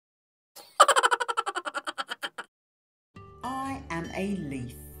a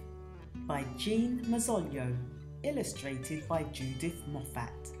Leaf by Jean Marzollo, illustrated by Judith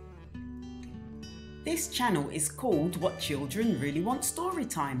Moffatt. This channel is called What Children Really Want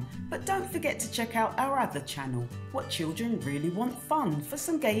Storytime, but don't forget to check out our other channel, What Children Really Want Fun, for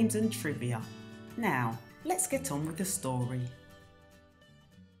some games and trivia. Now, let's get on with the story.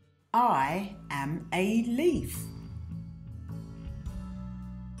 I am a leaf.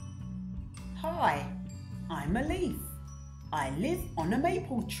 Hi, I'm a leaf. I live on a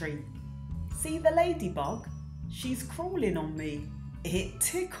maple tree. See the ladybug? She's crawling on me. It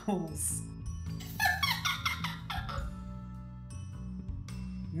tickles.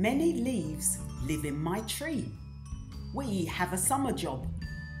 Many leaves live in my tree. We have a summer job.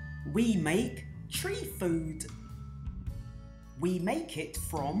 We make tree food. We make it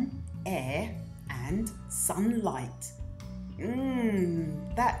from air and sunlight.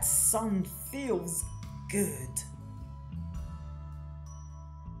 That sun feels good.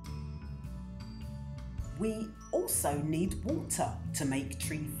 We also need water to make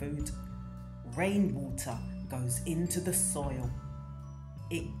tree food. Rainwater goes into the soil.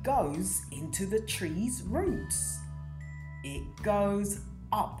 It goes into the tree's roots. It goes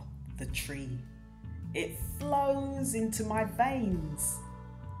up the tree. It flows into my veins.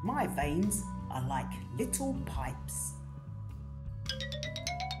 My veins are like little pipes.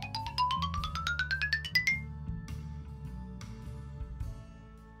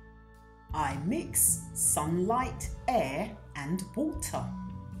 I mix sunlight, air and water.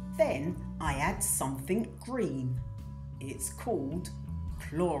 Then I add something green. It's called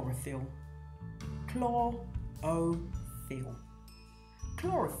chlorophyll. Chlorophyll.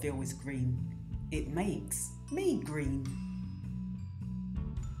 Chlorophyll is green. It makes me green.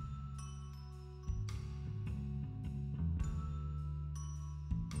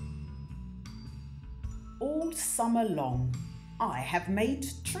 All summer long, I have made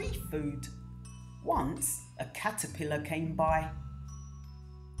tree food. Once a caterpillar came by.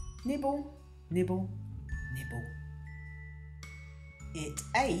 Nibble, nibble, nibble. It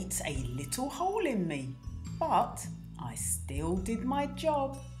ate a little hole in me, but I still did my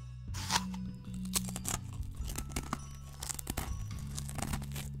job.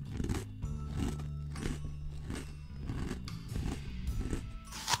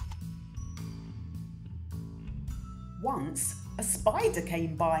 Once a spider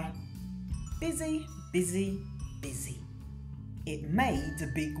came by. Busy, busy, busy. It made a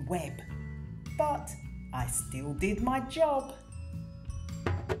big web, but I still did my job.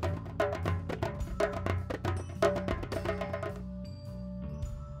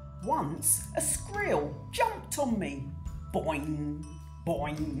 Once a squirrel jumped on me. Boing,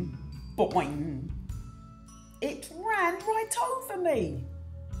 boing, boing. It ran right over me,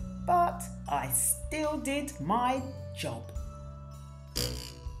 but I still did my job.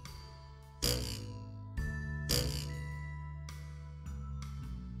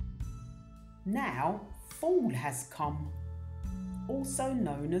 Now fall has come, also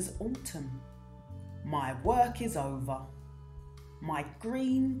known as autumn. My work is over. My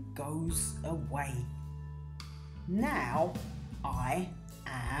green goes away. Now I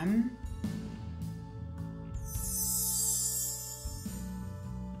am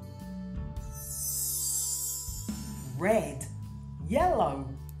red, yellow,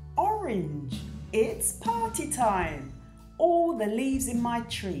 orange. It's party time. All the leaves in my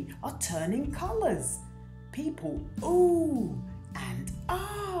tree are turning colours. People ooh and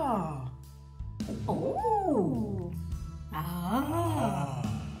ah. Ooh. Ah.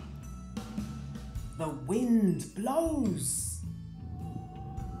 The wind blows.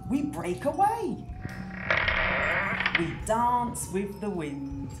 We break away. We dance with the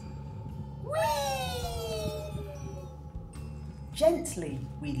wind. Whee! Gently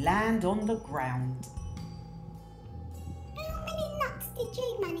we land on the ground. How many nuts did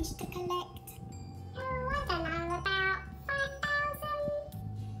you manage to collect? Oh, I don't know, about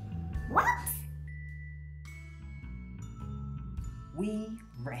 5,000. What? We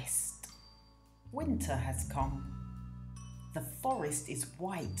rest. Winter has come. The forest is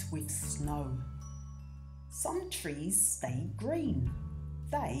white with snow. Some trees stay green.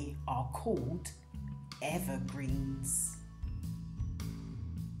 They are called evergreens.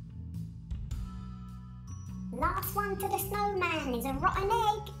 Last one to the snowman is a rotten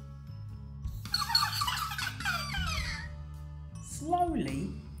egg. Slowly,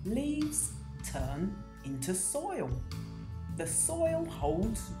 leaves turn into soil. The soil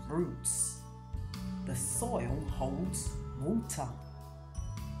holds roots. The soil holds water.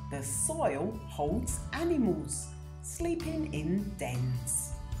 The soil holds animals sleeping in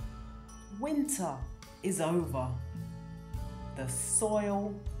dens. Winter is over. the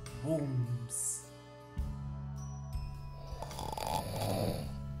soil warms.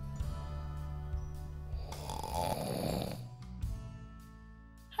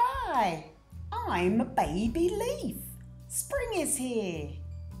 Hi, I'm a baby leaf. Spring is here.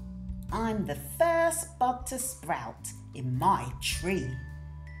 I'm the first bud to sprout in my tree.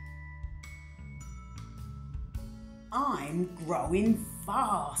 I'm growing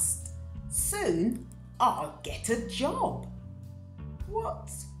fast. Soon I'll get a job.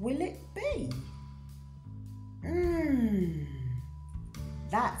 What will it be?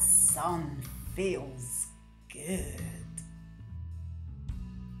 That sun feels good.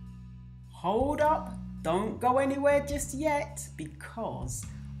 Hold up, don't go anywhere just yet, because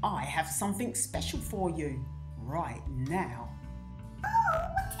I have something special for you right now. Oh,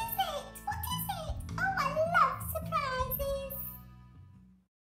 what is it? What is it? Oh, I love surprises.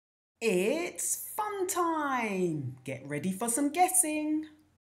 It's fun time. Get ready for some guessing.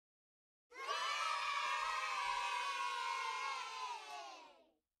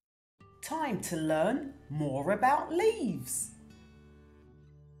 Time to learn more about leaves.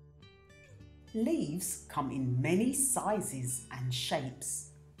 Leaves come in many sizes and shapes.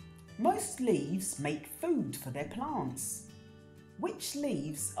 Most leaves make food for their plants. Which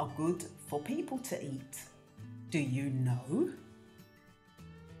leaves are good for people to eat? Do you know?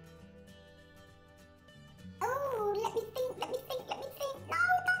 Oh, let me think. No,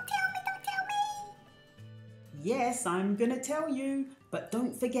 don't tell me. Yes, I'm gonna tell you, but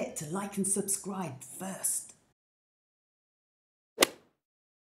don't forget to like and subscribe first.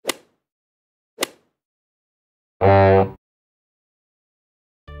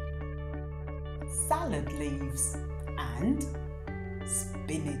 Salad leaves and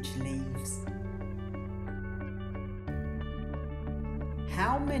spinach leaves.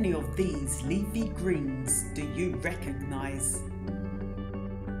 How many of these leafy greens do you recognise?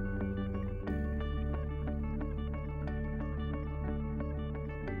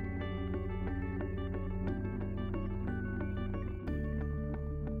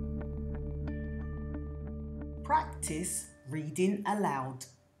 Practice reading aloud.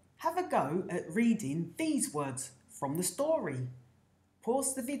 Have a go at reading these words from the story.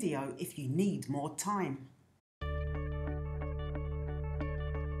 Pause the video if you need more time.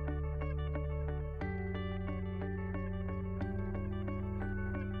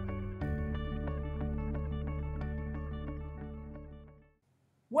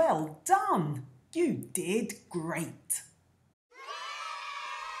 Well done! You did great!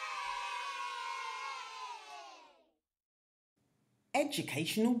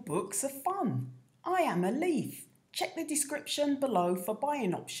 Educational books are fun. I am a leaf. Check the description below for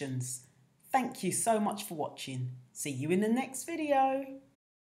buying options. Thank you so much for watching. See you in the next video.